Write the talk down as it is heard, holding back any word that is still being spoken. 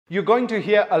You're going to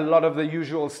hear a lot of the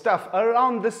usual stuff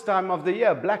around this time of the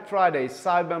year, Black Friday,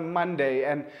 Cyber Monday,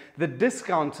 and the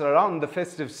discounts around the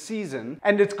festive season.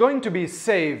 And it's going to be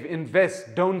save,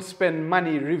 invest, don't spend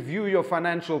money, review your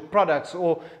financial products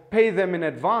or pay them in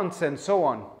advance and so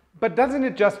on. But doesn't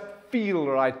it just feel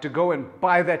right to go and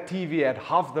buy that TV at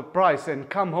half the price and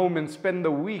come home and spend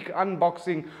the week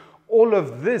unboxing all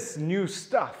of this new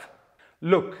stuff?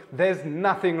 Look, there's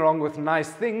nothing wrong with nice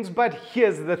things, but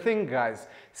here's the thing, guys.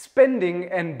 Spending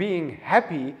and being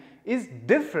happy is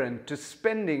different to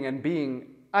spending and being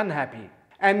unhappy.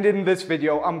 And in this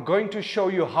video, I'm going to show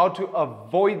you how to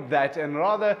avoid that and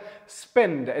rather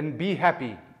spend and be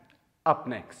happy. Up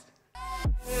next.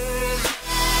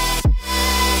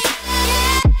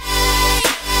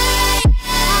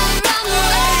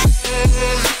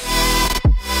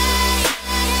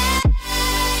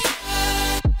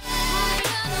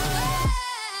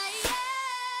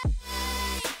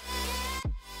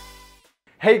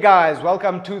 Hey guys,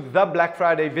 welcome to the Black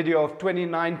Friday video of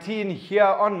 2019 here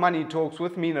on Money Talks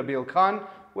with me, Nabil Khan,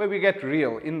 where we get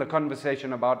real in the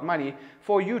conversation about money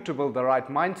for you to build the right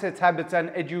mindsets, habits and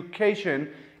education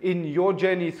in your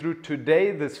journey through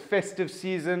today, this festive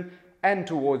season, and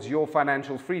towards your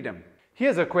financial freedom.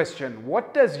 Here's a question.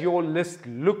 What does your list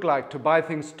look like to buy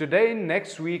things today,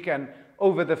 next week and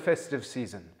over the festive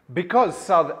season? Because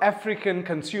South African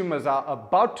consumers are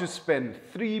about to spend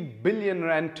 3 billion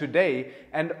rand today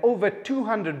and over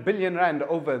 200 billion rand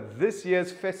over this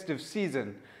year's festive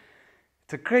season.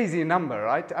 It's a crazy number,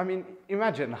 right? I mean,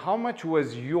 imagine how much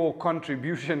was your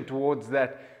contribution towards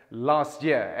that last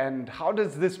year, and how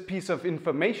does this piece of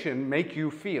information make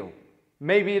you feel?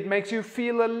 Maybe it makes you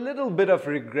feel a little bit of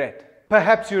regret.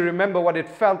 Perhaps you remember what it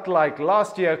felt like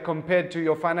last year compared to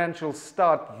your financial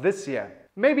start this year.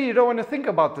 Maybe you don't want to think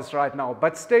about this right now,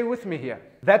 but stay with me here.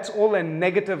 That's all a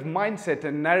negative mindset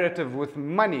and narrative with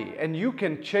money, and you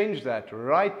can change that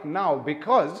right now,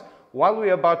 because while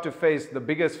we're about to face the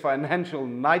biggest financial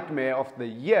nightmare of the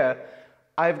year,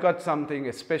 I've got something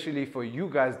especially for you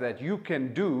guys that you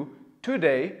can do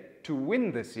today to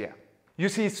win this year. You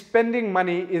see, spending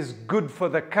money is good for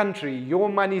the country. Your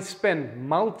money spent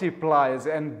multiplies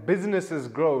and businesses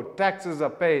grow, taxes are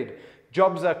paid,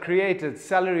 jobs are created,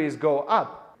 salaries go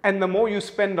up. And the more you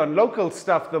spend on local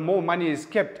stuff, the more money is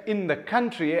kept in the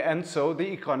country, and so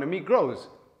the economy grows,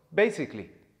 basically.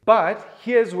 But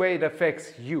here's where it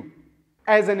affects you.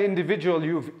 As an individual,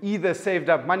 you've either saved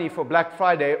up money for Black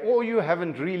Friday or you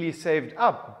haven't really saved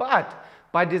up. But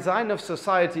by design of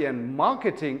society and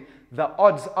marketing, the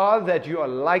odds are that you are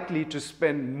likely to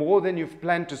spend more than you've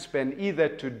planned to spend either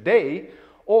today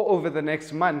or over the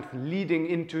next month leading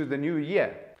into the new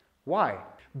year. Why?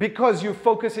 Because you're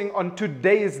focusing on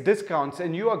today's discounts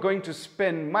and you are going to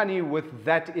spend money with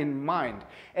that in mind.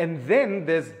 And then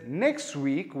there's next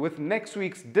week with next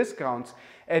week's discounts,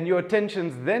 and your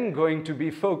attention's then going to be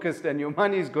focused and your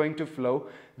money is going to flow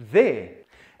there.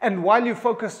 And while you're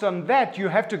focused on that, you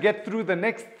have to get through the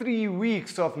next 3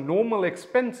 weeks of normal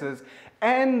expenses,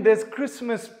 and there's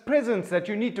Christmas presents that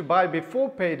you need to buy before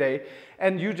payday,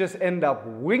 and you just end up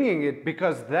winging it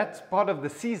because that's part of the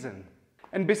season.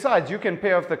 And besides, you can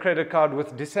pay off the credit card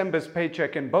with December's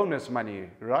paycheck and bonus money,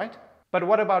 right? But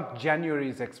what about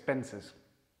January's expenses?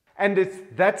 And it's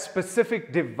that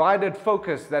specific divided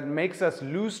focus that makes us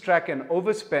lose track and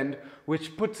overspend,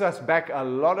 which puts us back a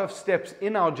lot of steps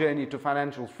in our journey to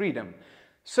financial freedom.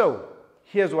 So,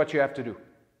 here's what you have to do.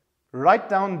 Write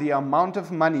down the amount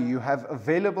of money you have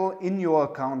available in your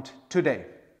account today.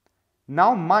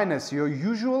 Now minus your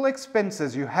usual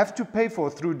expenses you have to pay for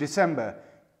through December,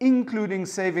 including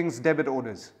savings debit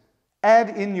orders.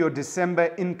 Add in your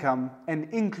December income and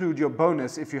include your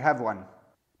bonus if you have one.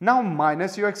 Now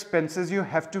minus your expenses you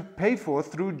have to pay for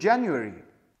through January.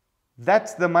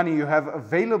 That's the money you have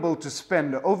available to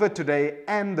spend over today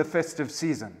and the festive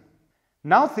season.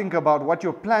 Now think about what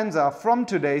your plans are from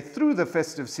today through the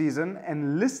festive season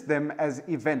and list them as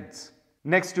events.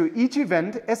 Next to each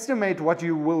event, estimate what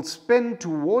you will spend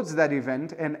towards that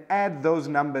event and add those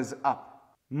numbers up.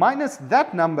 Minus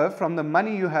that number from the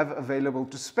money you have available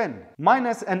to spend.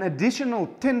 Minus an additional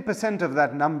 10% of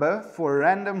that number for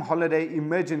random holiday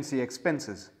emergency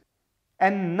expenses.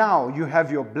 And now you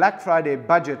have your Black Friday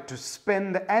budget to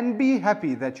spend and be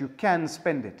happy that you can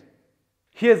spend it.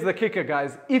 Here's the kicker,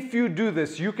 guys. If you do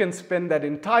this, you can spend that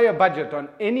entire budget on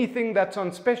anything that's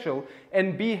on special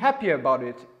and be happy about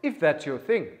it, if that's your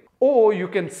thing. Or you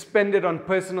can spend it on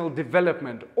personal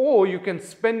development, or you can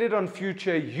spend it on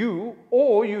future you,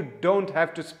 or you don't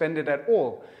have to spend it at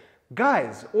all.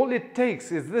 Guys, all it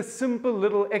takes is this simple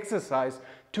little exercise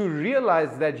to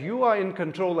realize that you are in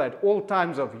control at all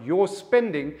times of your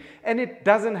spending, and it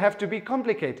doesn't have to be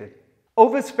complicated.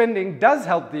 Overspending does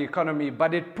help the economy,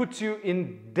 but it puts you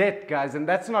in debt, guys, and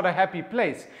that's not a happy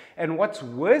place. And what's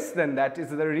worse than that is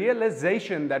the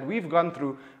realization that we've gone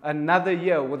through another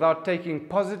year without taking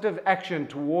positive action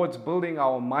towards building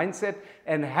our mindset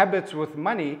and habits with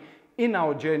money in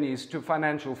our journeys to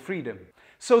financial freedom.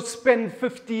 So spend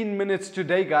 15 minutes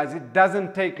today, guys. It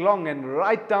doesn't take long, and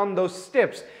write down those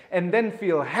steps and then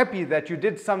feel happy that you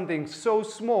did something so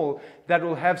small that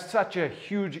will have such a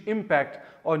huge impact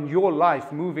on your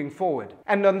life moving forward.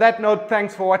 And on that note,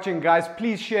 thanks for watching, guys.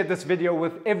 Please share this video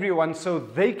with everyone so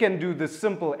they can do this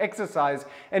simple exercise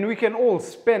and we can all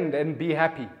spend and be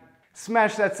happy.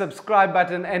 Smash that subscribe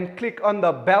button and click on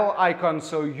the bell icon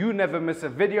so you never miss a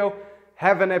video.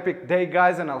 Have an epic day,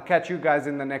 guys, and I'll catch you guys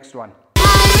in the next one.